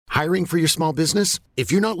Hiring for your small business?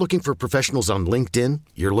 If you're not looking for professionals on LinkedIn,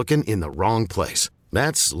 you're looking in the wrong place.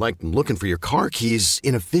 That's like looking for your car keys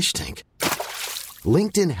in a fish tank.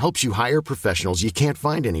 LinkedIn helps you hire professionals you can't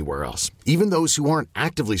find anywhere else, even those who aren't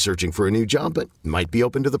actively searching for a new job but might be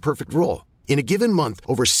open to the perfect role. In a given month,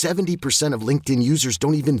 over 70% of LinkedIn users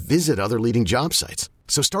don't even visit other leading job sites.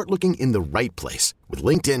 So start looking in the right place. With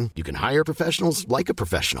LinkedIn, you can hire professionals like a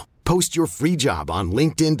professional. Post your free job on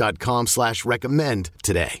linkedin.com/recommend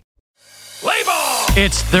today. Play ball!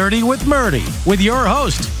 It's 30 with Murdy, with your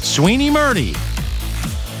host, Sweeney Murdy.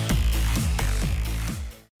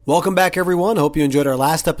 Welcome back, everyone. Hope you enjoyed our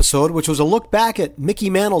last episode, which was a look back at Mickey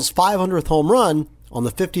Mantle's 500th home run on the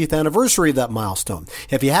 50th anniversary of that milestone.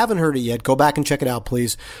 If you haven't heard it yet, go back and check it out,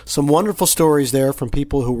 please. Some wonderful stories there from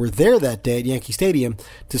people who were there that day at Yankee Stadium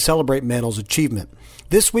to celebrate Mantle's achievement.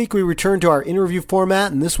 This week, we return to our interview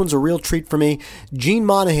format, and this one's a real treat for me. Gene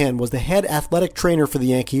Monahan was the head athletic trainer for the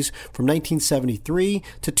Yankees from 1973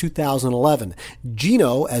 to 2011.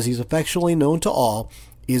 Gino, as he's affectionately known to all,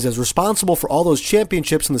 is as responsible for all those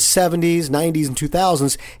championships in the 70s, 90s, and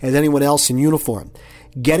 2000s as anyone else in uniform.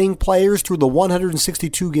 Getting players through the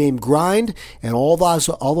 162-game grind and all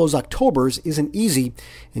those Octobers isn't easy,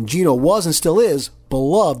 and Gino was and still is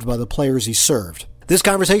beloved by the players he served. This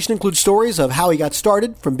conversation includes stories of how he got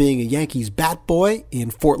started from being a Yankees bat boy in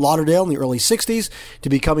Fort Lauderdale in the early 60s to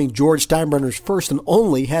becoming George Steinbrenner's first and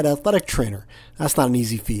only head athletic trainer. That's not an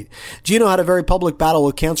easy feat. Gino had a very public battle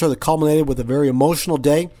with cancer that culminated with a very emotional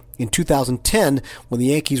day in 2010 when the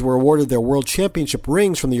Yankees were awarded their World Championship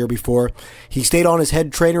rings from the year before. He stayed on as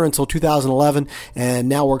head trainer until 2011 and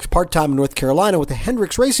now works part-time in North Carolina with the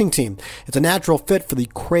Hendricks Racing Team. It's a natural fit for the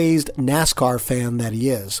crazed NASCAR fan that he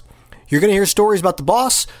is. You're going to hear stories about the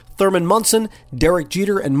boss, Thurman Munson, Derek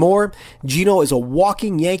Jeter, and more. Gino is a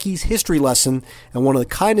walking Yankees history lesson and one of the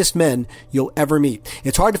kindest men you'll ever meet.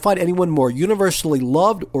 It's hard to find anyone more universally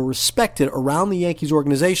loved or respected around the Yankees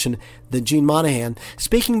organization than Gene Monahan.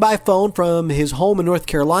 Speaking by phone from his home in North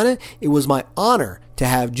Carolina, it was my honor to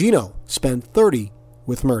have Gino spend 30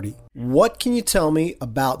 with Murdy. What can you tell me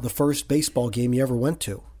about the first baseball game you ever went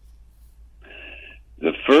to?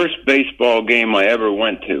 The first baseball game I ever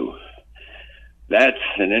went to? That's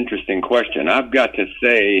an interesting question. I've got to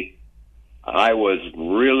say, I was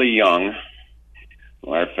really young.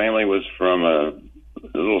 Our family was from a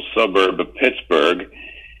little suburb of Pittsburgh,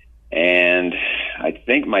 and I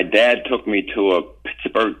think my dad took me to a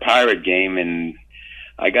Pittsburgh Pirate game, and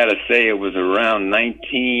I got to say it was around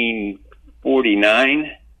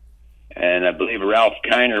 1949, and I believe Ralph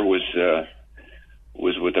Kiner was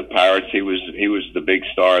with the Pirates. He was the big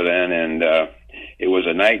star then, and it was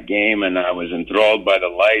a night game, and I was enthralled by the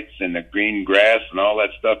lights and the green grass and all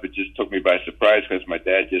that stuff. It just took me by surprise because my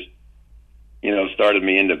dad just, started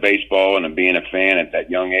me into baseball and being a fan at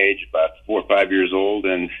that young age, about 4 or 5 years old.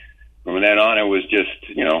 And from then on, it was just,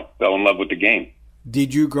 fell in love with the game.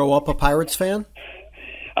 Did you grow up a Pirates fan?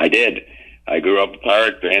 I did. I grew up a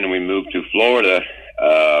Pirate fan, and we moved to Florida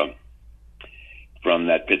from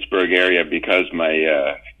that Pittsburgh area because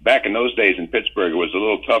my back in those days in Pittsburgh, it was a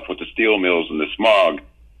little tough with the steel mills and the smog.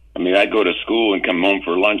 I mean, I'd go to school and come home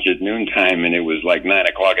for lunch at noontime, and it was like 9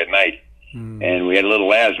 o'clock at night. And we had a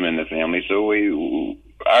little asthma in the family, so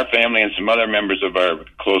our family and some other members of our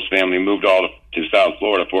close family moved all to South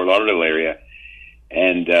Florida, Fort Lauderdale area,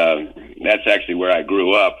 and that's actually where I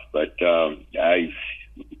grew up. But I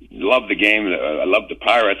loved the game. I loved the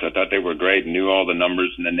Pirates. I thought they were great and knew all the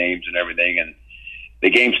numbers and the names and everything, and the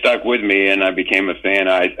game stuck with me, and I became a fan,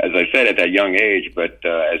 as I said, at that young age. But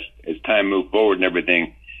as time moved forward and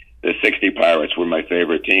everything, the 60 Pirates were my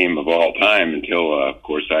favorite team of all time until, of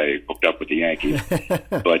course, I hooked up with the Yankees.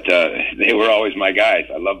 But they were always my guys.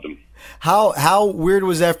 I loved them. How weird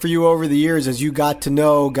was that for you over the years as you got to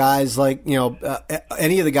know guys like,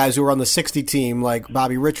 any of the guys who were on the 60 team, like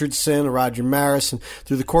Bobby Richardson or Roger Maris, and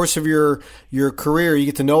through the course of your career, you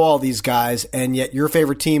get to know all these guys, and yet your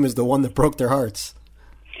favorite team is the one that broke their hearts?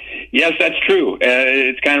 Yes, that's true.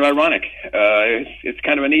 It's kind of ironic. It's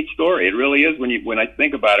kind of a neat story. It really is when I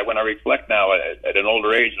think about it. When I reflect now at an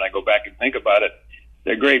older age, and I go back and think about it,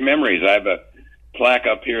 they're great memories. I have a plaque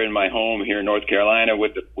up here in my home here in North Carolina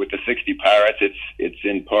with the 60 Pirates. It's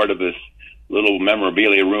in part of this little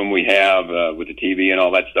memorabilia room we have with the TV and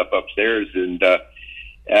all that stuff upstairs. And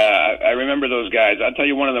I remember those guys. I'll tell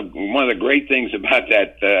you one of the great things about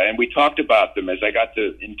that. And we talked about them as I got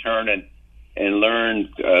to intern and learned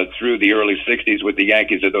through the early 60s with the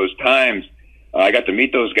Yankees of those times. I got to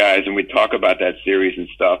meet those guys, and we'd talk about that series and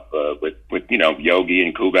stuff with Yogi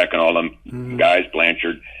and Kubek and all them guys,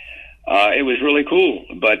 Blanchard. It was really cool.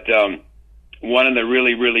 But one of the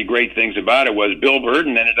really, really great things about it was Bill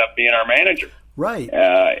Burden ended up being our manager. Right.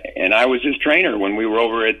 And I was his trainer when we were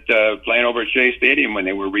over at playing over at Shea Stadium when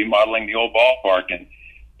they were remodeling the old ballpark. And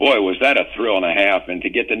boy, was that a thrill and a half. And to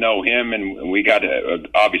get to know him, and we got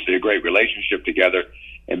obviously a great relationship together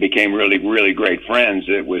and became really, really great friends.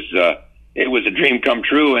 It was a dream come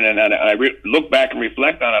true. And I look back and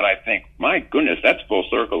reflect on it. I think, my goodness, that's full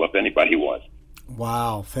circle if anybody was.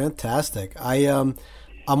 Wow, fantastic.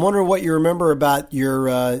 I'm wondering what you remember about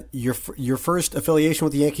your first affiliation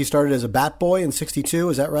with the Yankees. Started as a bat boy in '62.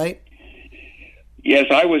 Is that right? Yes,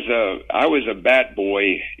 I was a bat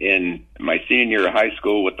boy in my senior year of high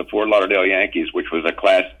school with the Fort Lauderdale Yankees, which was a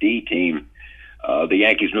Class D team. The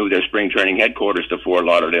Yankees moved their spring training headquarters to Fort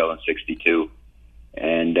Lauderdale in '62,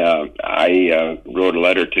 and I wrote a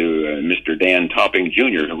letter to Mr. Dan Topping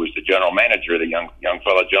Jr., who was the general manager, the young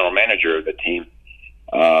fellow general manager of the team.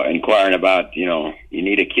 Inquiring about, you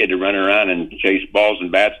need a kid to run around and chase balls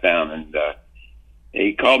and bats down. And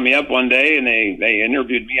he called me up one day, and they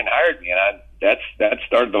interviewed me and hired me. And that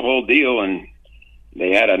started the whole deal. And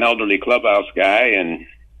they had an elderly clubhouse guy, and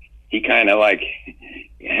he kind of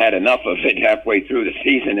had enough of it halfway through the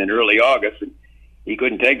season in early August. And he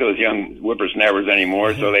couldn't take those young whippersnappers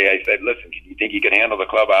anymore. So I said, listen, do you think you can handle the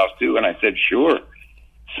clubhouse too? And I said, sure.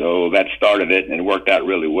 So that started it, and it worked out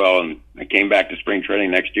really well. And I came back to spring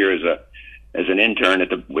training next year as an intern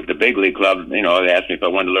with the big league club. They asked me if I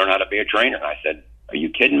wanted to learn how to be a trainer. I said, "Are you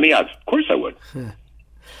kidding me? Of course I would."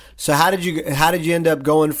 So how did you end up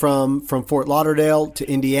going from Fort Lauderdale to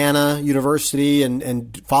Indiana University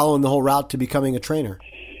and following the whole route to becoming a trainer?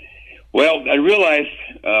 Well, I realized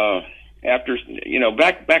after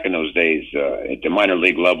back in those days at the minor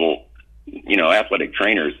league level,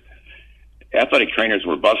 athletic trainers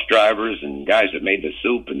were bus drivers and guys that made the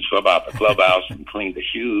soup and swept out the clubhouse and cleaned the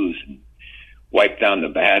shoes and wiped down the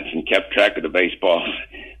bats and kept track of the baseballs,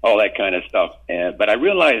 all that kind of stuff. But I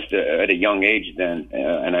realized at a young age then,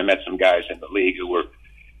 and I met some guys in the league who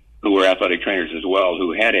were athletic trainers as well,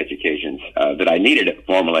 who had educations, that I needed a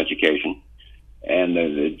formal education. And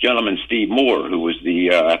the gentleman, Steve Moore, who was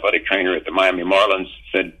the athletic trainer at the Miami Marlins,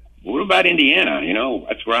 said, "What about Indiana?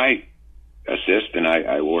 That's where I assist, and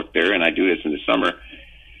I work there, and I do this in the summer."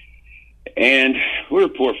 And we're a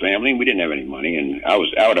poor family, and we didn't have any money, and I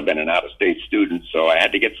would have been an out-of-state student, so I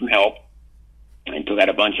had to get some help, and took out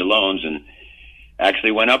a bunch of loans, and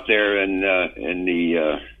actually went up there in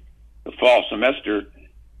the fall semester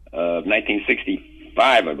of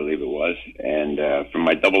 1965, I believe it was, and from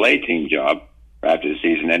my AA team job after the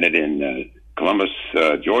season ended in Columbus,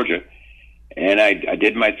 Georgia. And I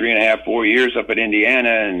did my 4 years up at Indiana,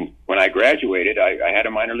 and when I graduated, I had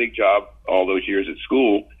a minor league job all those years at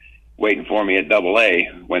school waiting for me at AA.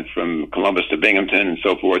 Went from Columbus to Binghamton and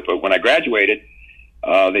so forth. But when I graduated,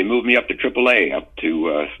 they moved me up to AAA, up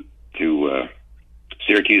to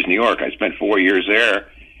Syracuse, New York. I spent 4 years there,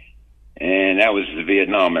 and that was the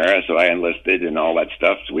Vietnam era, so I enlisted and all that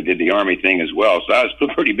stuff. So we did the Army thing as well. So I was a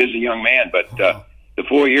pretty busy young man, but the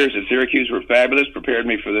 4 years at Syracuse were fabulous, prepared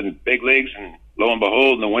me for the big leagues, and lo and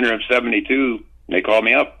behold, in the winter of '72, they called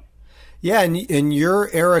me up. Yeah, and your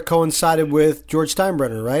era coincided with George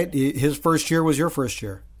Steinbrenner, right? His first year was your first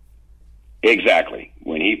year. Exactly.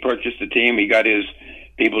 When he purchased the team, he got his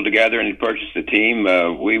people together and he purchased the team.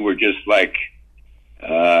 We were just like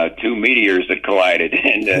two meteors that collided,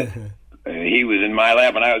 and he was in my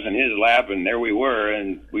lap and I was in his lap, and there we were,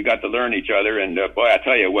 and we got to learn each other. And boy, I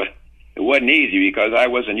tell you what, it wasn't easy because I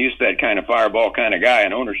wasn't used to that kind of fireball kind of guy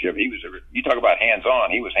in ownership. You talk about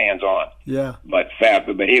hands-on, he was hands-on. Yeah. But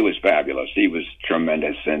he was fabulous. He was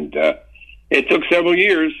tremendous. And it took several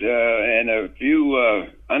years and a few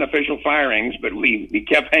unofficial firings, but we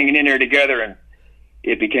kept hanging in there together, and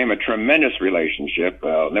it became a tremendous relationship.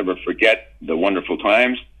 I'll never forget the wonderful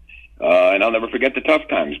times, and I'll never forget the tough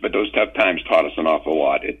times. But those tough times taught us an awful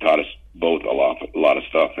lot. It taught us both a lot of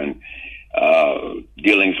stuff, and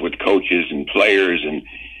dealings with coaches and players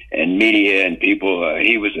and media and people.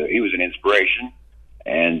 He was an inspiration,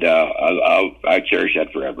 and I cherish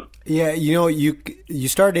that forever. Yeah, you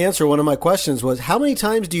started to answer one of my questions was, how many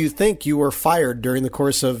times do you think you were fired during the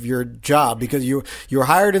course of your job? Because you were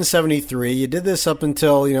hired in '73. You did this up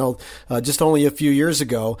until just only a few years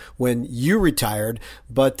ago when you retired.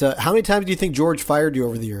 But how many times do you think George fired you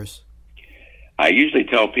over the years? I usually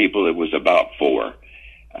tell people it was about 4.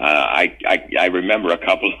 I remember a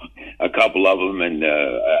couple of them, and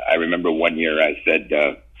I remember one year I said,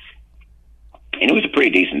 and it was a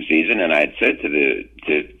pretty decent season, and I had said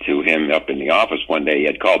to him up in the office one day, he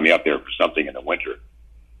had called me up there for something in the winter,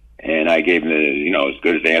 and I gave him as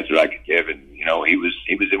good as the answer I could give, and he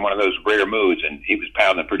was in one of those rare moods, and he was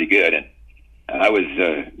pounding pretty good, and I was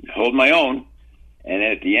holding my own. And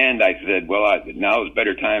at the end, I said, well, now is a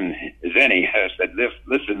better time as any. I said,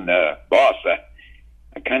 listen, boss,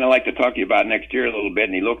 I kind of like to talk to you about next year a little bit.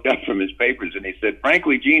 And he looked up from his papers and he said,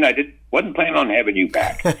 frankly, Gene, I wasn't planning on having you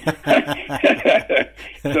back. So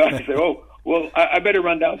I said, oh, well, I better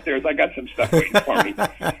run downstairs. I got some stuff waiting for me.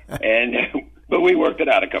 But we worked it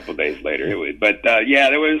out a couple of days later. There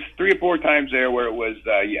was 3 or 4 times there where it was,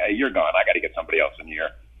 you're gone. I got to get somebody else in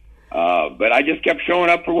here. But I just kept showing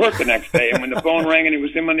up for work the next day, and when the phone rang and it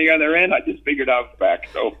was him on the other end, I just figured I was back.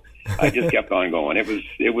 So I just kept on going.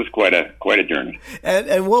 It was quite a journey.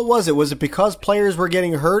 And what was it? Was it because players were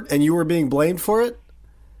getting hurt and you were being blamed for it?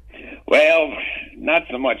 Well, not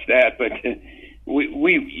so much that, but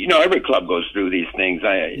we every club goes through these things.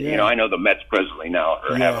 I know the Mets presently now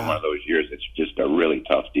are having one of those years. It's just a really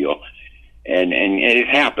tough deal. And it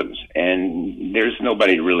happens, and there's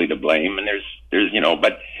nobody really to blame, and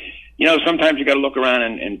but sometimes you got to look around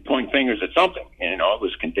and point fingers at something. It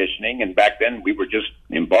was conditioning, and back then we were just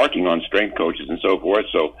embarking on strength coaches and so forth.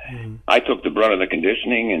 So I took the brunt of the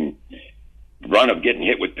conditioning and run of getting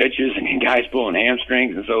hit with pitches and guys pulling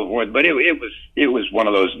hamstrings and so forth. But it was one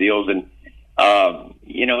of those deals, and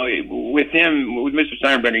with Mr.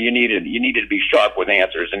 Steinbrenner, you needed to be sharp with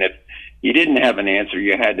answers, and if you didn't have an answer,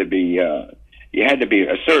 you had to be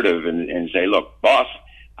assertive and say, look, boss,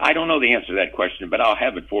 I don't know the answer to that question, but I'll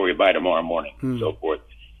have it for you by tomorrow morning, and so forth.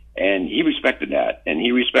 And he respected that, and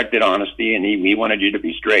he respected honesty, and he wanted you to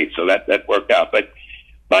be straight, so that worked out. But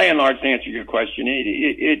by and large, to answer your question,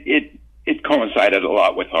 it coincided a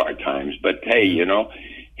lot with hard times. But hey,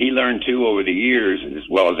 he learned too over the years, as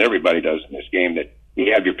well as everybody does in this game, that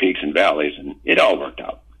you have your peaks and valleys, and it all worked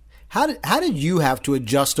out. How did you have to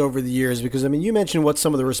adjust over the years? Because, you mentioned what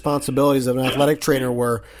some of the responsibilities of an athletic trainer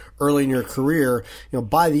were early in your career.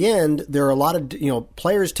 By the end, there are a lot of,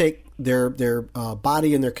 players take their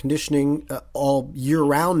body and their conditioning all year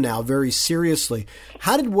round now very seriously.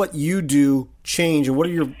 How did what you do change, and what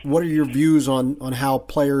are your views on how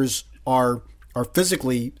players are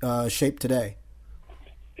physically shaped today?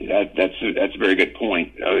 That's a very good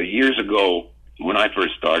point. Years ago, when I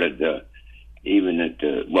first started, even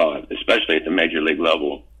especially at the major league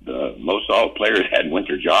level, most all players had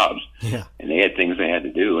winter jobs, and they had things they had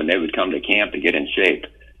to do, and they would come to camp to get in shape.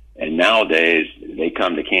 And nowadays, they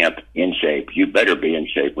come to camp in shape. You better be in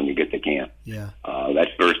shape when you get to camp. That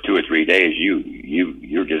first 2 or 3 days,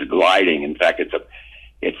 you're just gliding. In fact,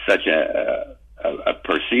 it's such a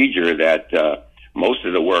procedure that most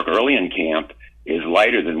of the work early in camp is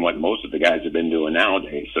lighter than what most of the guys have been doing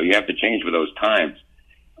nowadays. So you have to change with those times.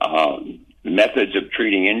 Methods of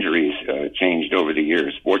treating injuries changed over the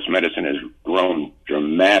years. Sports medicine has grown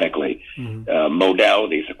dramatically.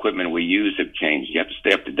 Modalities, equipment we use have changed. You have to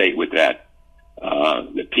stay up to date with that.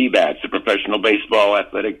 The PBATS, the Professional Baseball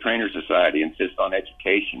Athletic Trainer Society, insists on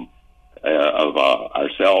education of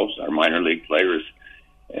ourselves, our minor league players,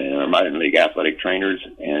 and our minor league athletic trainers,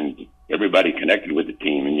 and everybody connected with the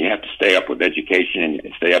team. And you have to stay up with education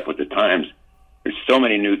and stay up with the times. There's so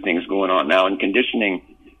many new things going on now. In conditioning,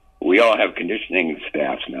 we all have conditioning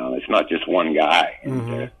staffs now. It's not just one guy.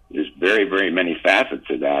 And, there's very, very many facets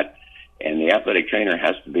of that. And the athletic trainer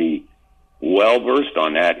has to be well-versed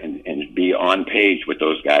on that and be on page with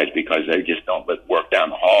those guys, because they just don't work down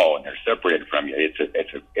the hall and they're separated from you.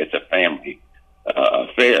 It's a family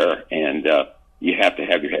affair, and you have to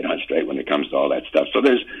have your head on straight when it comes to all that stuff. So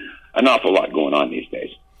there's an awful lot going on these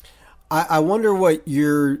days. I wonder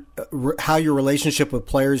how your relationship with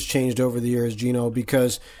players changed over the years, Gino,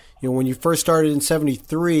 because when you first started in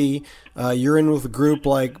 '73, you're in with a group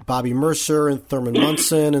like Bobby Mercer and Thurman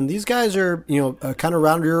Munson, and these guys are kind of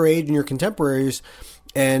around your age and your contemporaries.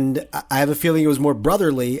 And I have a feeling it was more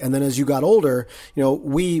brotherly. And then as you got older,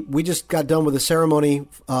 we just got done with a ceremony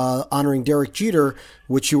honoring Derek Jeter,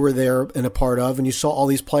 which you were there and a part of, and you saw all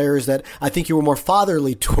these players that I think you were more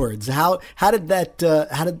fatherly towards. How did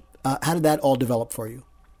that all develop for you?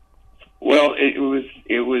 Well, it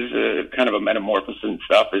was kind of a metamorphosis and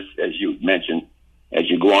stuff, as you mentioned. As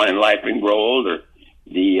you go on in life and grow older,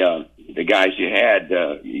 the guys you had,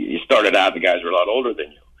 you started out, the guys were a lot older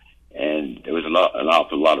than you, and there was an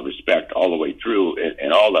awful lot of respect all the way through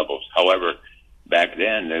in all levels. However, back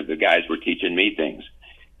then the guys were teaching me things,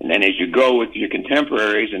 and then as you go with your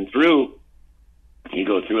contemporaries and you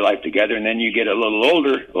go through life together, and then you get a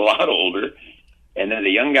lot older. And then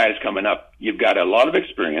the young guys coming up, you've got a lot of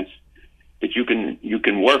experience that you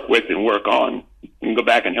can work with and work on. You can go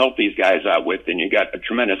back and help these guys out with, and you got a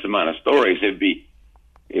tremendous amount of stories.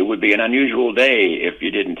 It would be an unusual day if you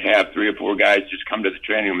didn't have 3 or 4 guys just come to the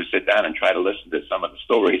training room and sit down and try to listen to some of the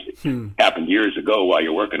stories that happened years ago while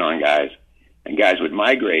you're working on guys. and guys would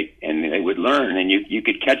migrate, and they would learn, and you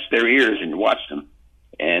could catch their ears and watch them,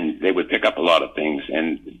 and they would pick up a lot of things,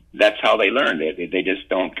 and that's how they learn. They just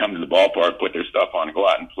don't come to the ballpark, put their stuff on, and go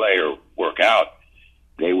out and play or work out.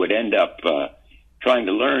 They would end up trying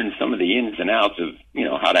to learn some of the ins and outs of,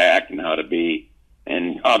 how to act and how to be.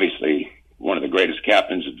 And obviously, one of the greatest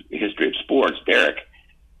captains of the history of sports, Derek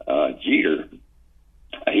Jeter,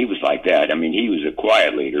 he was like that. I mean, he was a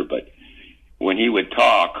quiet leader, but when he would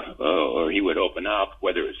talk or he would open up,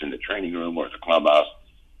 whether it's in the training room or the clubhouse,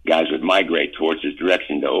 guys would migrate towards his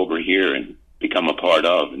direction to overhear and become a part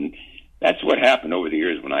of. And that's what happened over the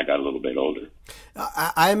years when I got a little bit older.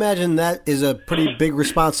 I imagine that is a pretty big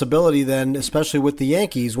responsibility then, especially with the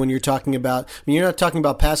Yankees, when you're talking about, you're not talking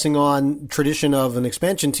about passing on tradition of an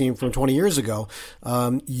expansion team from 20 years ago.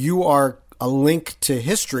 You are a link to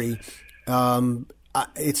history.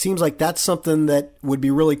 It seems like that's something that would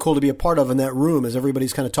be really cool to be a part of in that room, as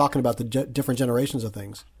everybody's kind of talking about the different generations of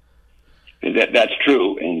things. That's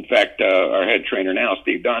true. In fact, our head trainer now,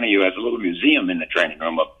 Steve Donahue, has a little museum in the training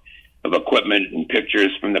room of equipment and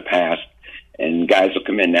pictures from the past. And guys will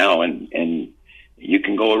come in now, and you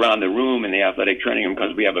can go around the room in the athletic training room,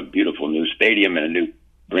 because we have a beautiful new stadium and a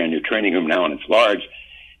brand new training room now, and it's large.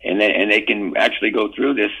 And they can actually go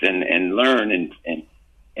through this and learn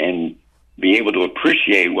and be able to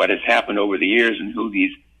appreciate what has happened over the years and who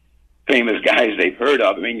these famous guys they've heard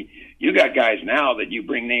of. I mean, you got guys now that you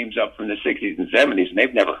bring names up from the 60s and 70s, and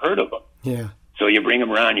they've never heard of them. Yeah. So you bring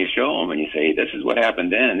them around, you show them, and you say, this is what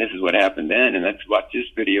happened then, this is what happened then, and let's watch this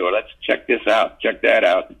video, or let's check this out, check that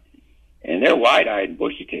out. And they're wide-eyed and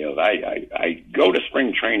bushy-tailed. I go to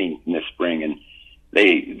spring training in the spring, and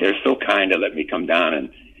they're so kind to let me come down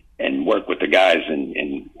and work with the guys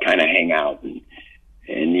and kind of hang out. And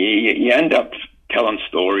you end up telling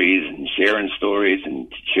stories and sharing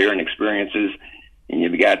experiences. And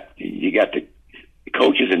you got the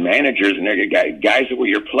coaches and managers, and they're guys that were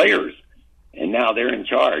your players, and now they're in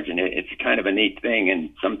charge. And it's kind of a neat thing.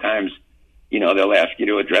 And sometimes, they'll ask you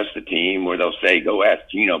to address the team, or they'll say, go ask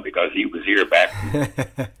Gino, because he was here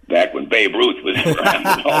back when Babe Ruth was around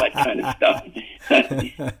and all that kind of stuff.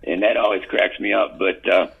 And that always cracks me up. But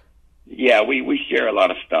we share a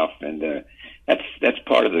lot of stuff, and that's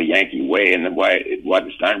part of the Yankee way, and why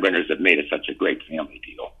the Steinbrenners have made it such a great family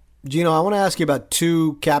deal. Gino, I want to ask you about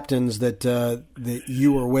two captains that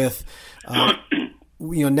you were with.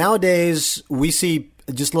 Nowadays we see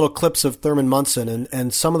just little clips of Thurman Munson,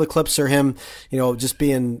 and some of the clips are him, just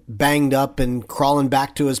being banged up and crawling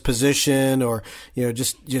back to his position, or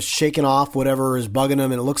just shaking off whatever is bugging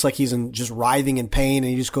him, and it looks like he's just writhing in pain,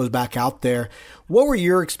 and he just goes back out there. What were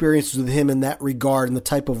your experiences with him in that regard, and the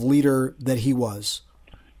type of leader that he was?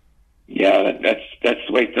 Yeah, that's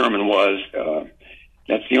the way Thurman was.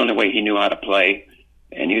 That's the only way he knew how to play,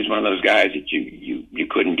 and he was one of those guys that you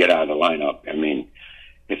couldn't get out of the lineup. I mean,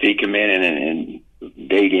 if he come in and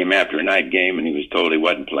day game after night game, and he was told he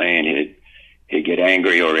wasn't playing, he'd get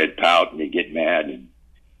angry, or he'd pout, and he'd get mad, and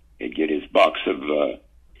he'd get his box of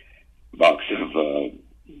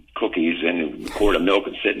cookies and a quart of milk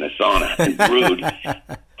and sit in the sauna and brood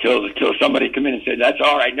till somebody come in and said, "That's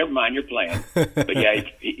all right, never mind, you're playing." But yeah,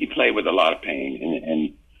 he played with a lot of pain,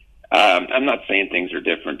 and I'm not saying things are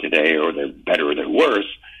different today, or they're better or they're worse,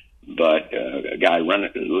 but a guy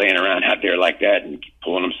laying around out there like that and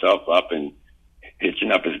pulling himself up and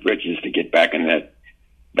hitching up his britches to get back in that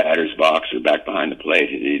batter's box or back behind the plate,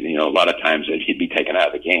 a lot of times he'd be taken out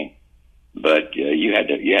of the game. But you had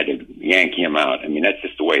to yank him out. I mean, that's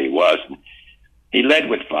just the way he was. And he led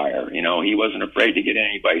with fire. He wasn't afraid to get in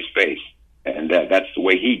anybody's face, and that's the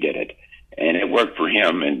way he did it, and it worked for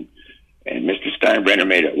him. And Mr. Steinbrenner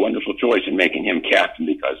made a wonderful choice in making him captain,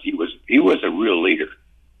 because he was a real leader,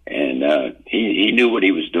 and he knew what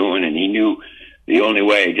he was doing, and he knew the only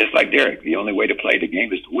way, just like Derek, the only way to play the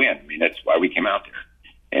game is to win. I mean, that's why we came out there,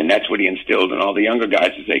 and that's what he instilled in all the younger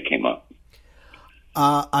guys as they came up.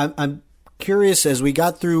 I'm curious, as we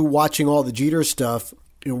got through watching all the Jeter stuff,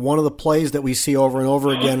 one of the plays that we see over and over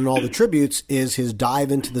again in all the tributes is his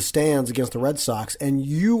dive into the stands against the Red Sox. And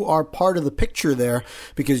you are part of the picture there,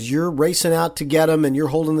 because you're racing out to get him, and you're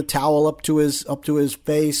holding the towel up to his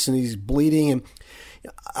face, and he's bleeding. And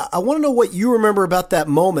I want to know what you remember about that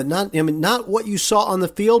moment. Not what you saw on the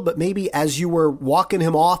field, but maybe as you were walking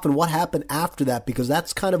him off, and what happened after that, because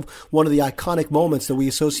that's kind of one of the iconic moments that we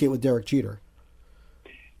associate with Derek Jeter.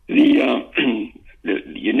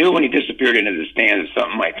 You knew when he disappeared into the stands that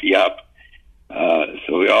something might be up.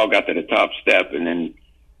 So we all got to the top step, and then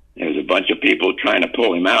there was a bunch of people trying to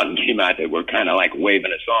pull him out and get him out that were kind of like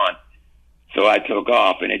waving us on. So I took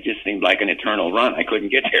off, and it just seemed like an eternal run. I couldn't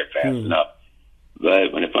get there fast enough.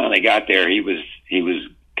 But when it finally got there, he was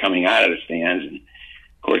coming out of the stands, and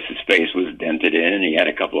of course his face was dented in, and he had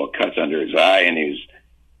a couple of cuts under his eye, and he was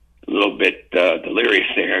a little bit delirious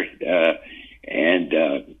there, and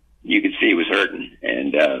you could see he was hurting.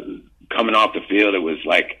 And coming off the field, it was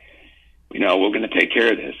like, we're going to take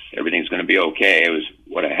care of this. Everything's going to be okay. It was,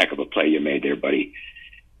 what a heck of a play you made there, buddy.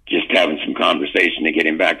 Just having some conversation to get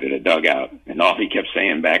him back to the dugout. And all he kept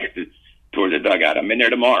saying back toward the dugout, I'm in there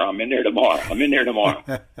tomorrow. I'm in there tomorrow. I'm in there tomorrow.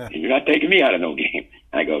 You're not taking me out of no game.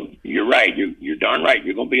 I go, you're right. You're darn right.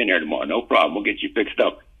 You're going to be in there tomorrow. No problem. We'll get you fixed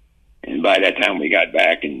up. And by that time we got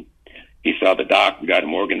back, and he saw the doc and got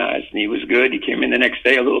him organized, and he was good. He came in the next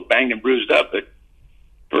day a little banged and bruised up, but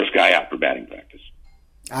first guy out for batting practice.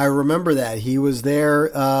 I remember that. He was there,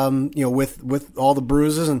 with all the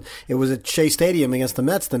bruises, and it was at Shea Stadium against the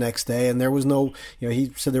Mets the next day, and there was no,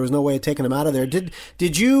 he said there was no way of taking him out of there.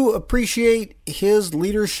 Did you appreciate his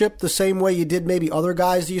leadership the same way you did maybe other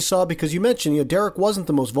guys that you saw? Because you mentioned, Derek wasn't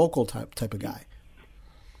the most vocal type of guy.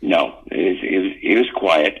 No, he was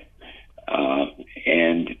quiet,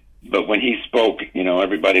 but when he spoke,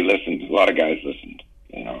 everybody listened. A lot of guys listened.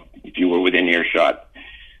 If you were within earshot.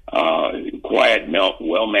 Quiet,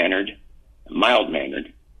 well-mannered,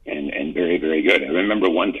 mild-mannered, and very, very good. I remember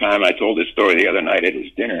one time, I told this story the other night at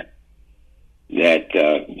his dinner, that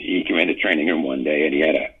he came into the training room one day, and he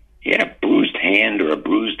had a bruised hand or a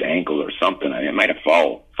bruised ankle or something. I mean, it might have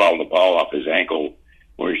fouled the ball off his ankle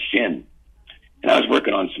or his shin. And I was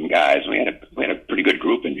working on some guys, and we had a pretty good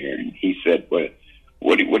group in here. And he said,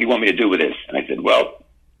 what do you want me to do with this? And I said, well,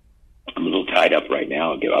 I'm a little tied up right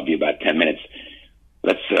now. I'll be about 10 minutes.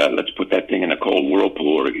 Let's put that thing in a cold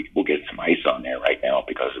whirlpool, or we'll get some ice on there right now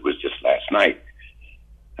because it was just last night.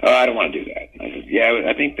 I don't want to do that. And I said, yeah,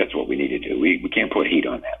 I think that's what we need to do. We can't put heat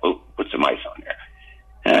on that. We'll put some ice on there.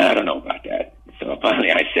 I don't know about that. So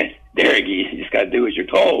finally I said, Derek, you just got to do as you're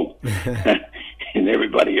told. And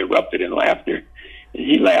everybody erupted in laughter. And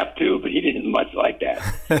he laughed too, but he didn't much like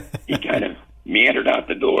that. He kind of meandered out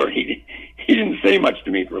the door. He didn't say much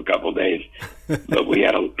to me for a couple of days, but we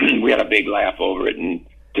had a big laugh over it. And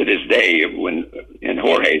to this day, and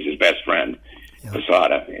Jorge's his best friend,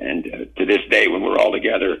 Posada, and to this day, when we're all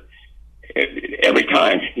together, every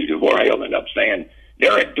time Jorge will end up saying,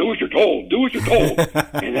 "Derek, do as you're told. Do as you're told,"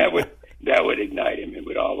 and that would ignite him, and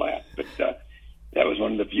we'd all laugh. But that was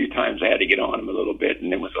one of the few times I had to get on him a little bit,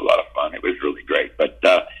 and it was a lot of fun. It was really great. But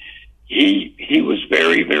he was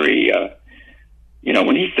very, very.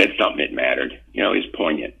 When he said something, it mattered. He was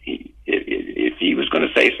poignant. If he was going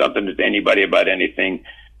to say something to anybody about anything,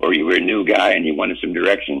 or you were a new guy and you wanted some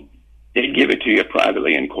direction, he'd give it to you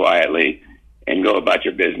privately and quietly and go about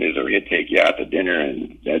your business, or he'd take you out to dinner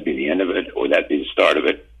and that'd be the end of it, or that'd be the start of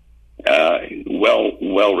it.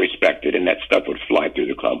 Well respected, and that stuff would fly through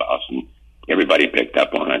the clubhouse, and everybody picked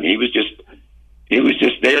up on it. He was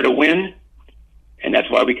just there to win, and that's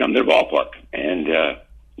why we come to the ballpark. And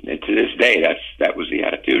to this day, that was the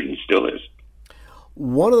attitude, and still is.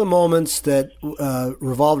 One of the moments that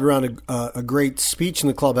revolved around a great speech in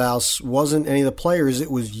the clubhouse wasn't any of the players, it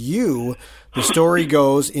was you. The story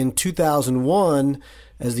goes, in 2001,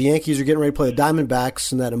 as the Yankees are getting ready to play the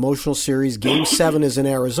Diamondbacks in that emotional series, Game 7 is in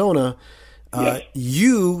Arizona, yes.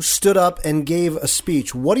 You stood up and gave a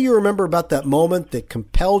speech. What do you remember about that moment that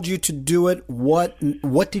compelled you to do it? What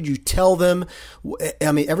did you tell them?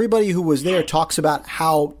 I mean, everybody who was there talks about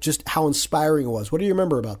how inspiring it was. What do you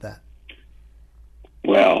remember about that?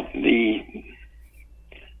 Well, the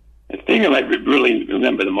thing that I really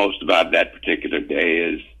remember the most about that particular day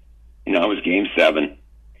is, it was Game 7,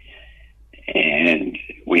 and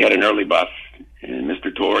we had an early bus, and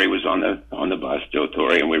Mr. Torre was on the bus, Joe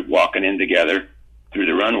Torre, and we were walking in together through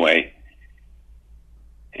the runway,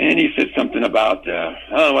 and he said something about, I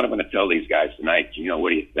don't know what I'm going to tell these guys tonight. What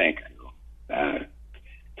do you think? I go,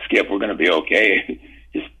 Skip, we're going to be okay.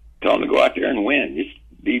 Just tell them to go out there and win.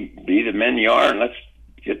 Just be the men you are, and let's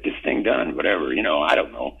get this thing done, whatever. I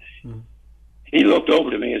don't know. Mm-hmm. He looked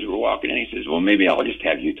over to me as we were walking in. He says, well, maybe I'll just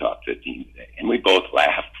have you talk 15 today. And we both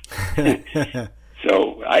laughed.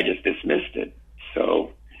 So I just dismissed it.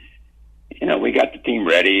 So, we got the team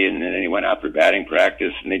ready, and then he went out for batting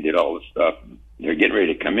practice, and they did all the stuff. They're getting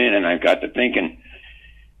ready to come in, and I got to thinking,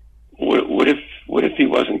 what if he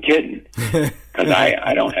wasn't kidding? Because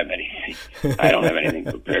I don't have anything. I don't have anything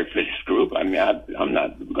prepared for this group. I mean, I'm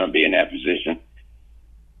not going to be in that position.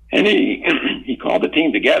 And he called the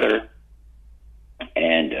team together,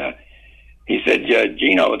 and he said,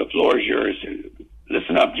 Gino, the floor is yours.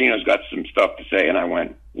 Listen up, Gino's got some stuff to say. And I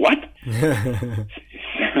went, what?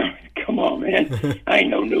 Come on, man. I ain't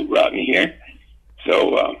no new Rodney here.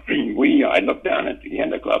 So I looked down at the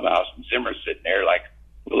end of the clubhouse, and Zimmer's sitting there like,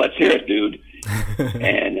 well, let's hear it, dude.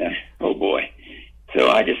 And, oh, boy. So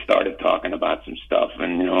I just started talking about some stuff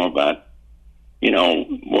and, about,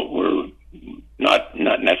 what we're not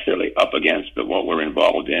necessarily up against, but what we're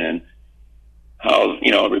involved in, and how,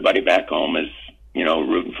 everybody back home is,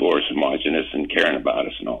 rooting for us and watching us and caring about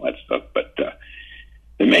us and all that stuff. But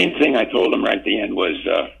the main thing I told them right at the end was,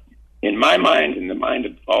 in my mind, in the mind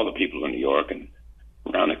of all the people in New York and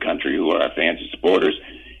around the country who are our fans and supporters,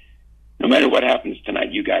 no matter what happens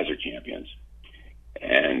tonight, you guys are champions.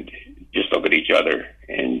 And just look at each other,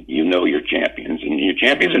 and you're champions. And you're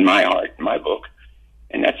champions in my heart, in my book.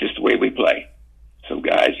 And that's just the way we play. So,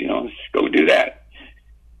 guys, let's go do that.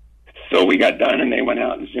 So we got done, and they went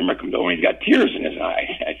out, and Zimmer comes over, and he's got tears in his eyes.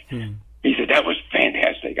 He said, that was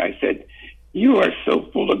fantastic. I said, you are so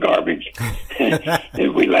full of garbage.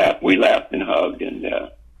 And we laughed and hugged, and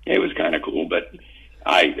it was kind of cool, but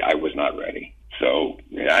I was not ready. So,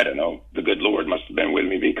 I don't know, the good Lord must have been with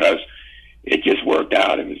me, because it just worked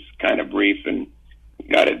out. It was kind of brief and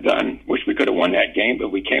got it done. Wish we could have won that game, but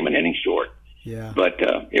we came an inning short. Yeah. But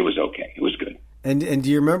it was okay. It was good. And do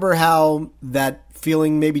you remember how that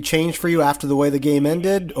feeling maybe changed for you after the way the game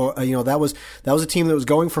ended? Or that was a team that was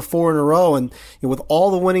going for 4 in a row, and with all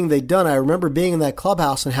the winning they'd done, I remember being in that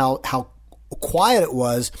clubhouse and how quiet it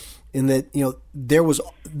was. In that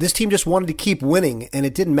this team just wanted to keep winning, and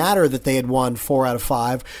it didn't matter that they had won 4 out of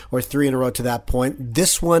 5 or 3 in a row to that point.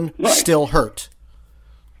 This one still hurt.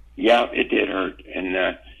 Yeah, it did hurt,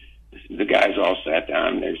 and the guys all sat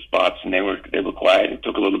down in their spots, and they were quiet. It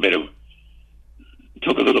took a little bit of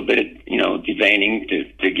deveining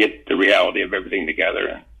to get the reality of everything together.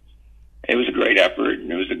 And it was a great effort, and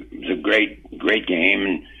it was a great game,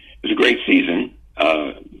 and it was a great season.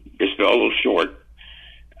 Just fell a little short.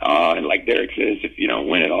 And like Derek says, if you don't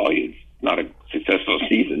win it all, it's not a successful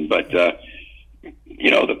season. But the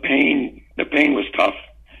pain was tough,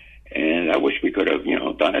 and I wish we could have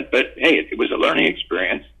done it. But hey, it was a learning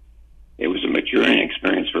experience. It was a maturing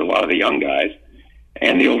experience for a lot of the young guys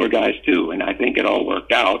and the older guys too. And I think it all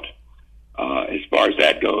worked out as far as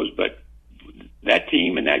that goes. But that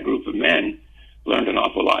team and that group of men learned an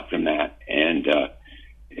awful lot from that. And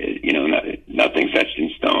nothing's etched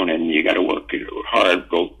in stone, and you got to work hard,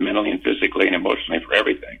 both mentally and physically and emotionally, for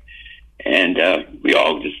everything. And we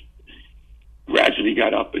all just gradually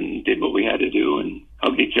got up and did what we had to do, and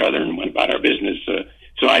hugged each other and went about our business.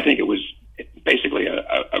 So I think it was basically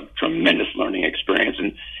a tremendous learning experience.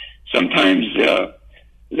 And sometimes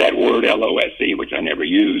that word LOSE, which I never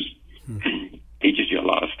use, teaches you a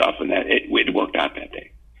lot of stuff, and that it worked out that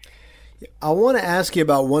day. I want to ask you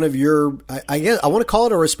about one of your, I guess I want to call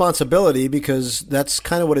it a responsibility, because that's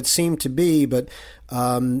kind of what it seemed to be. But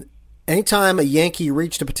anytime a Yankee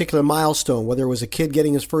reached a particular milestone, whether it was a kid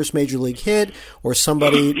getting his first major league hit, or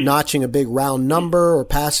somebody notching a big round number, or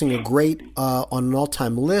passing a great on an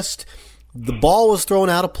all-time list, the ball was thrown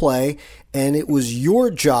out of play, and it was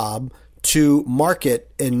your job to mark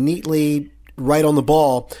it and neatly write on the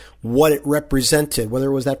ball what it represented,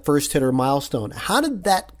 whether it was that first hit or milestone. How did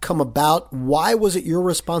that come about? Why was it your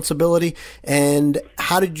responsibility? And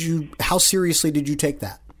how seriously did you take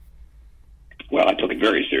that? Well, I took it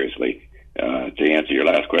very seriously. To answer your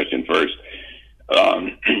last question first,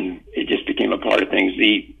 it just became a part of things.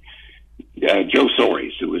 Joe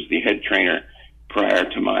Soares, who was the head trainer prior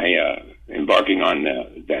to my embarking on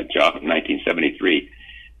that job in 1973,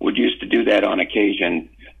 would used to do that on occasion.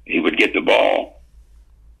 He would get the ball,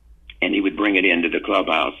 and he would bring it into the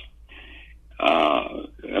clubhouse,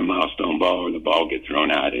 a milestone ball, or the ball get thrown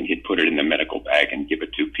out, and he'd put it in the medical bag and give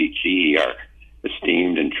it to Pete Sheehy, our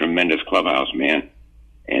esteemed and tremendous clubhouse man.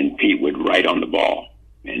 And Pete would write on the ball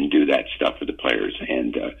and do that stuff for the players.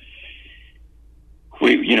 And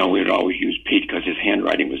we would always use Pete because his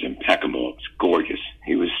handwriting was impeccable. It was gorgeous.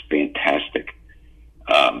 He was fantastic.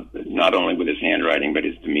 Not only with his handwriting, but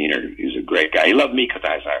his demeanor. He was a great guy. He loved me because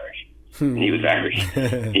I was Irish. He was Irish.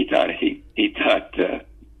 He thought,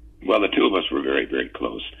 well, the two of us were very, very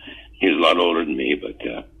close. He was a lot older than me, but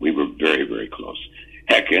we were very, very close.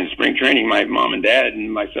 Heck, in spring training, my mom and dad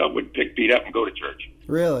and myself would pick Pete up and go to church.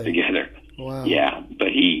 Really? Together. Wow. Yeah, but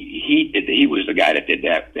he was the guy that did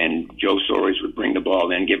that. And Joe Soares would bring the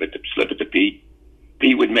ball in, slip it to Pete.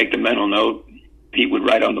 Pete would make the mental note. Pete would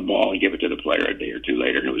write on the ball and give it to the player a day or two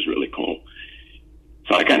later, and it was really cool.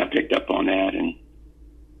 So I kind of picked up on that, and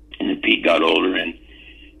then Pete got older, and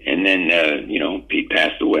then Pete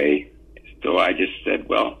passed away. So I just said,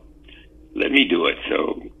 well, let me do it.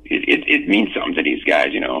 So it means something to these guys,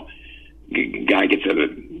 Guy gets a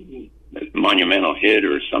monumental hit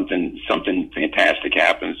or something fantastic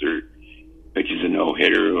happens, or pitches a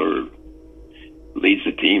no-hitter or leads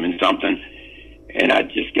the team in something, and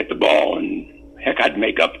I'd just get the ball, and heck, I'd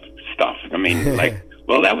make up stuff. I mean, like,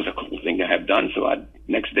 well, that was a cool thing to have done. So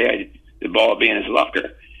next day, the ball would be in his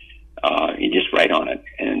locker. You just write on it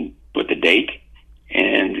and put the date.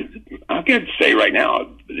 And I could say right now,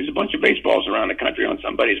 there's a bunch of baseballs around the country on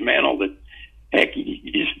somebody's mantle that, heck,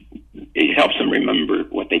 it helps them remember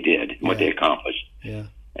what they did, what they accomplished. Yeah.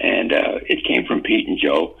 And it came from Pete and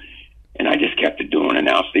Joe, and I just kept it doing. And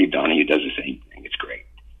now Steve Donahue does the same thing. It's great.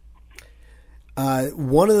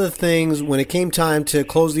 One of the things, when it came time to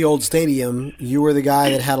close the old stadium, you were the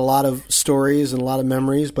guy that had a lot of stories and a lot of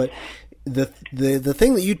memories, but the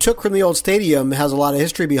thing that you took from the old stadium has a lot of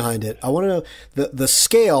history behind it. I want to know the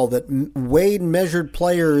scale that weighed and measured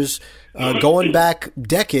players going back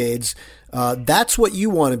decades. That's what you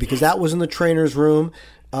wanted, because that was in the trainer's room.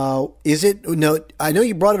 Is it? No, I know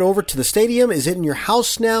you brought it over to the stadium. Is it in your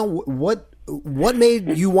house now? What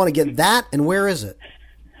made you want to get that, and where is it?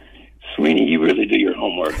 Sweeney, you really do your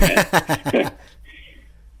homework, man.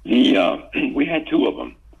 We had two of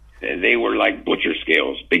them. They were like butcher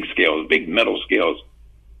scales, big metal scales,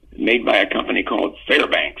 made by a company called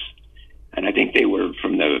Fairbanks. And I think they were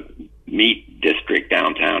from the meat district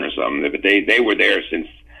downtown or something. But they were there since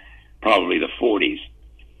probably the 40s,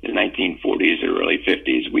 the 1940s or early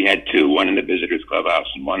 50s. We had two, one in the visitors' clubhouse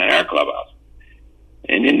and one in our clubhouse.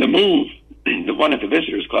 And in the move, the one at the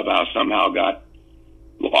visitors' clubhouse somehow got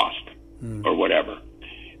lost or whatever.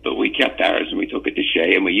 But we kept ours, and we took it to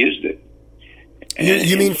Shea, and we used it.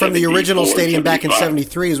 You mean from the original stadium back in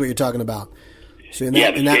 73 is what you're talking about? So in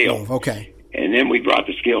that move, okay. And then we brought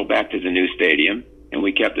the scale back to the new stadium, and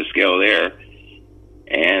we kept the scale there.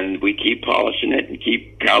 And we keep polishing it and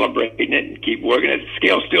keep calibrating it and keep working it. The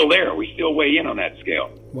scale's still there. We still weigh in on that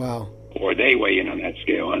scale. Wow. Or they weigh in on that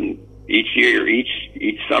scale. And each year,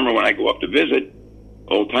 each summer when I go up to visit,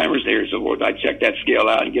 old-timers there, so I check that scale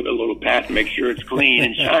out and give it a little pat and make sure it's clean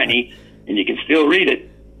and shiny, and you can still read it.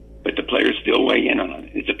 But the players still weigh in on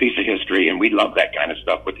it. It's a piece of history, and we love that kind of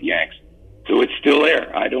stuff with the Yanks. So it's still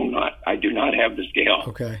there. I do not have the scale.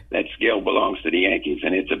 Okay. That scale belongs to the Yankees,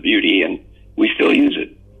 and it's a beauty, and we still use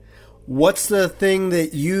it. What's the thing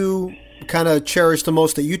that you kind of cherish the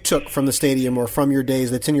most that you took from the stadium or from your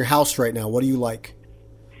days that's in your house right now? What do you like?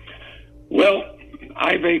 Well,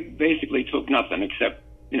 I basically took nothing except,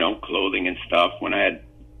 clothing and stuff when I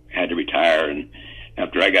had to retire, and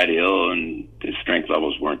after I got ill and the strength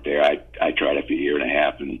levels weren't there, I tried it for a year and a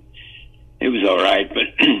half, and it was all right. But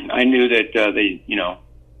I knew that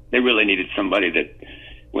they really needed somebody that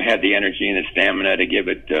had the energy and the stamina to give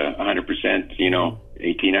it 100%,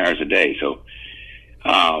 18 hours a day. So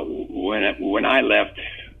when I left,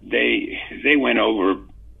 they went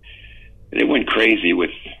crazy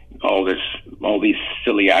with all these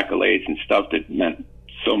silly accolades and stuff that meant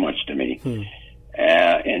so much to me.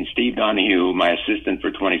 And Steve Donahue, my assistant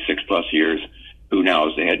for 26 plus years, who now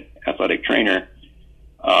is the head athletic trainer,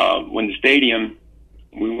 when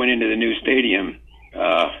we went into the new stadium,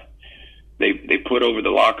 they put over the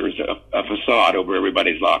lockers a facade over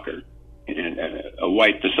everybody's locker, and a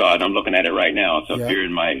white facade. I'm looking at it right now. It's up here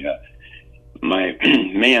in my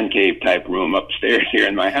man cave type room upstairs here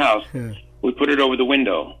in my house. Yeah. We put it over the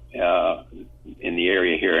window in the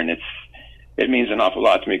area here, and it means an awful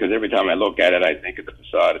lot to me, because every time I look at it, I think of the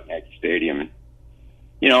facade at Yankee Stadium. And,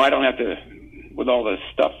 I don't have to, with all the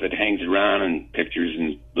stuff that hangs around and pictures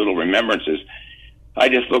and little remembrances, I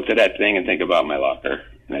just looked at that thing and think about my locker,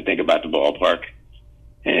 and I think about the ballpark.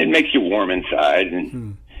 And it makes you warm inside,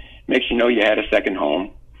 and makes you know you had a second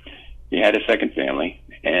home, you had a second family.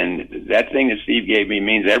 And that thing that Steve gave me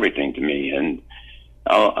means everything to me, and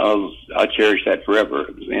I'll cherish that forever.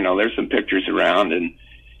 There's some pictures around, and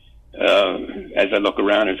as I look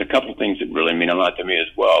around, there's a couple things that really mean a lot to me as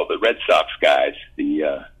well. The Red Sox guys,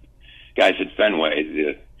 the guys at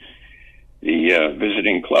Fenway, the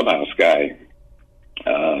visiting clubhouse guy,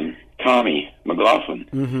 Tommy McLaughlin.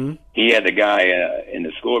 Mm-hmm. He had the guy in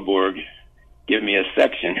the scoreboard give me a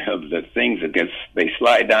section of the things that they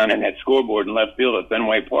slide down in that scoreboard in left field at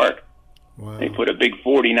Fenway Park. Wow. They put a big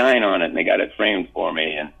 49 on it, and they got it framed for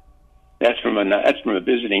me. And that's from a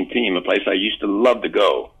visiting team, a place I used to love to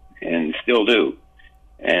go and still do.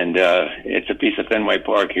 And it's a piece of Fenway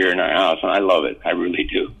Park here in our house, and I love it. I really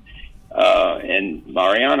do. And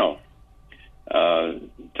Mariano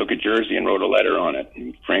took a jersey and wrote a letter on it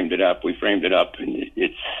and framed it up. We framed it up, and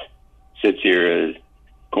it sits here as a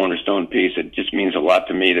cornerstone piece. It just means a lot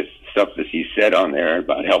to me, the stuff that he said on there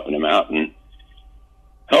about helping him out and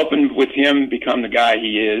helping with him become the guy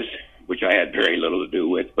he is, which I had very little to do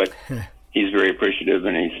with, but he's very appreciative,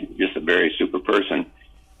 and he's just a very super person.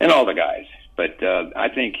 And all the guys, But I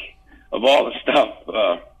think of all the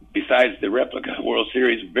stuff, besides the replica World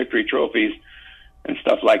Series victory trophies and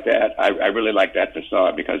stuff like that, I really like that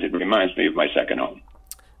facade because it reminds me of my second home.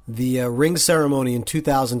 The ring ceremony in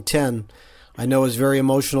 2010, I know, is very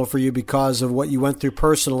emotional for you because of what you went through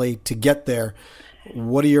personally to get there.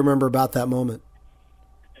 What do you remember about that moment?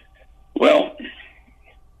 Well,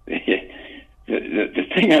 the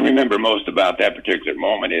thing I remember most about that particular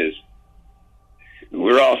moment is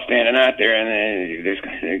we're all standing out there,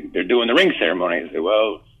 and they're doing the ring ceremony. I said,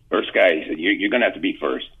 well, first guy, he said, you're going to have to be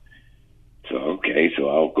first. So, okay, so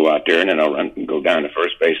I'll go out there, and then I'll run and go down the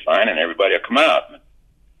first base line, and everybody will come out.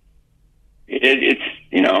 It's,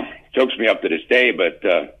 chokes me up to this day, but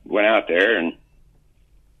went out there, and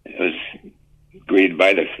it was greeted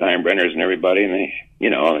by the Steinbrenners and everybody, and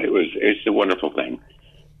it's a wonderful thing.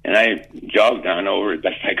 And I jogged on over as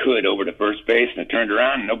best I could over to first base, and I turned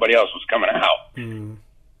around, and nobody else was coming out. Mm.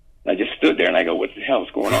 I just stood there, and I go, what the hell's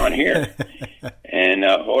going on here? And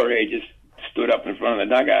Jorge just stood up in front of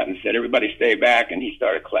the dugout and said, everybody stay back, and he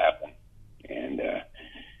started clapping. And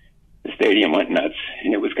the stadium went nuts,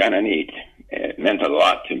 and it was kind of neat. It meant a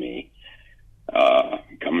lot to me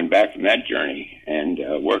coming back from that journey and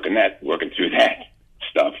working through that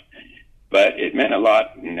stuff. But it meant a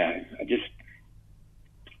lot, and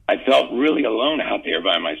I felt really alone out there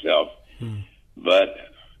by myself. But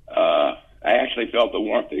I actually felt the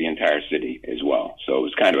warmth of the entire city as well. So it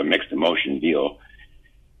was kind of a mixed emotion deal.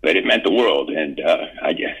 But it meant the world. And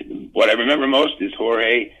what I remember most is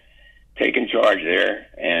Jorge taking charge there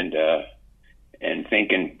and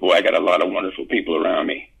thinking, boy, I got a lot of wonderful people around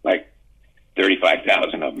me, like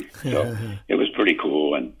 35,000 of them. So it was pretty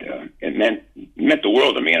cool, and it meant the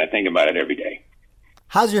world to me, and I think about it every day.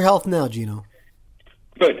 How's your health now, Gino?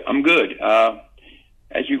 Good. I'm good.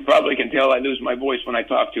 As you probably can tell, I lose my voice when I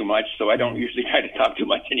talk too much, so I don't usually try to talk too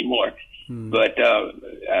much anymore. But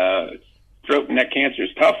throat and neck cancer is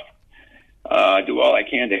tough. I do all I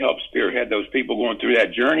can to help spearhead those people going through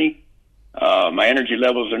that journey. My energy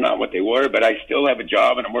levels are not what they were, but I still have a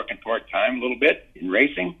job, and I'm working part-time a little bit in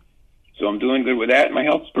racing. So I'm doing good with that. My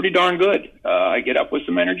health's pretty darn good. I get up with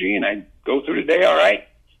some energy, and I go through the day all right.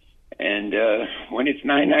 And when it's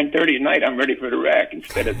 9:30 at night, I'm ready for the rack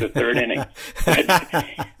instead of the third inning.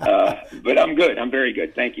 But I'm good. I'm very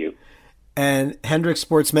good. Thank you. And Hendrick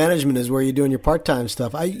Sports Management is where you're doing your part-time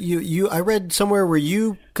stuff. I read somewhere where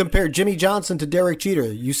you compared Jimmy Johnson to Derek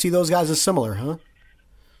Jeter. You see those guys as similar, huh?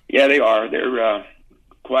 Yeah, they are. They're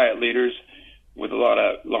quiet leaders with a lot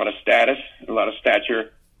of status, a lot of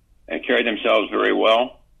stature, and carry themselves very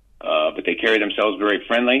well. But they carry themselves very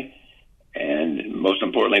friendly, and most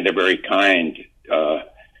importantly, they're very kind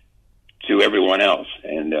to everyone else,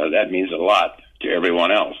 and that means a lot to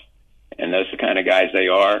everyone else. And that's the kind of guys they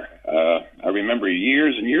are. I remember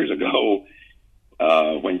years and years ago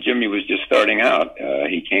when Jimmy was just starting out,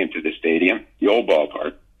 he came to the stadium, the old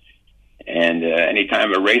ballpark, and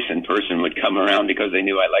anytime a racing person would come around because they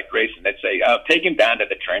knew I liked racing, they'd say, take him down to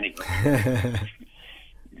the training room.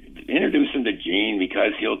 Introduce him to Gene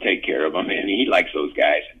because he'll take care of him. I mean, he likes those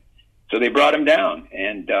guys. So they brought him down,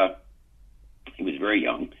 and he was very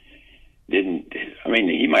young.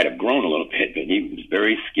 He might have grown a little bit, but he was a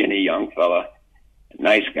very skinny young fella,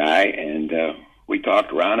 nice guy, and we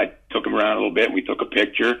talked around. I took him around a little bit. We took a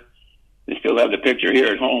picture. I still have the picture here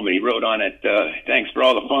at home, and he wrote on it, thanks for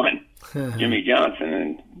all the fun, Jimmy Johnson.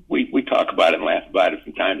 And we talk about it and laugh about it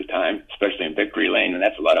from time to time, especially in Victory Lane, and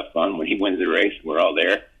that's a lot of fun. When he wins the race, we're all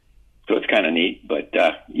there. So it's kind of neat. But,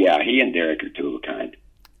 he and Derek are two of a kind.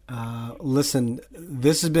 Listen,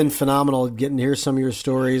 this has been phenomenal getting to hear some of your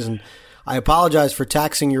stories, and I apologize for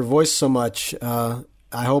taxing your voice so much.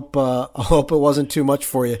 I hope it wasn't too much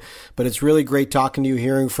for you, but it's really great talking to you,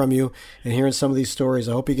 hearing from you, and hearing some of these stories.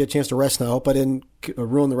 I hope you get a chance to rest now. I hope I didn't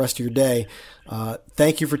ruin the rest of your day.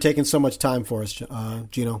 Thank you for taking so much time for us,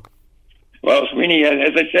 Gino. Well, Sweeney,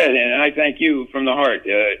 as I said, and I thank you from the heart.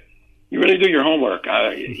 You really do your homework.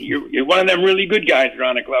 You're one of them really good guys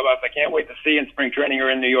around the clubhouse. I can't wait to see you in spring training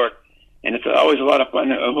or in New York. And it's always a lot of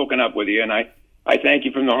fun hooking up with you. And I thank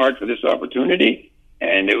you from the heart for this opportunity.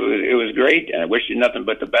 And it was great. And I wish you nothing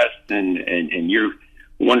but the best in your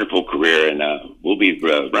wonderful career. And we'll be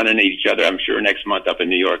running into each other, I'm sure, next month up in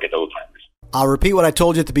New York at the Old Timers. I'll repeat what I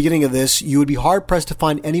told you at the beginning of this. You would be hard-pressed to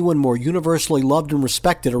find anyone more universally loved and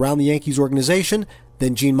respected around the Yankees organization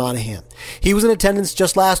than Gene Monahan. He was in attendance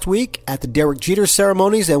just last week at the Derek Jeter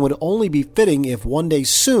ceremonies and would only be fitting if one day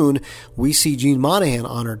soon we see Gene Monahan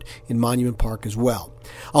honored in Monument Park as well.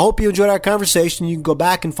 I hope you enjoyed our conversation. You can go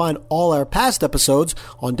back and find all our past episodes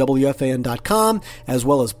on WFAN.com as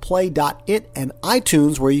well as play.it and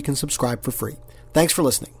iTunes where you can subscribe for free. Thanks for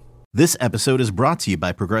listening. This episode is brought to you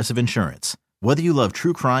by Progressive Insurance. Whether you love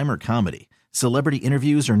true crime or comedy, celebrity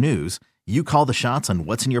interviews or news, you call the shots on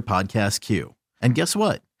what's in your podcast queue. And guess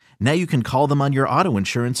what? Now you can call them on your auto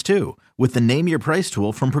insurance too with the Name Your Price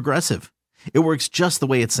tool from Progressive. It works just the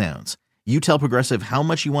way it sounds. You tell Progressive how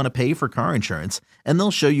much you want to pay for car insurance, and they'll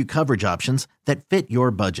show you coverage options that fit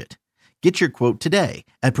your budget. Get your quote today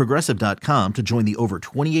at Progressive.com to join the over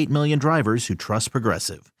 28 million drivers who trust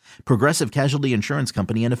Progressive. Progressive Casualty Insurance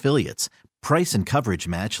Company and Affiliates. Price and coverage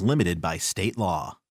match limited by state law.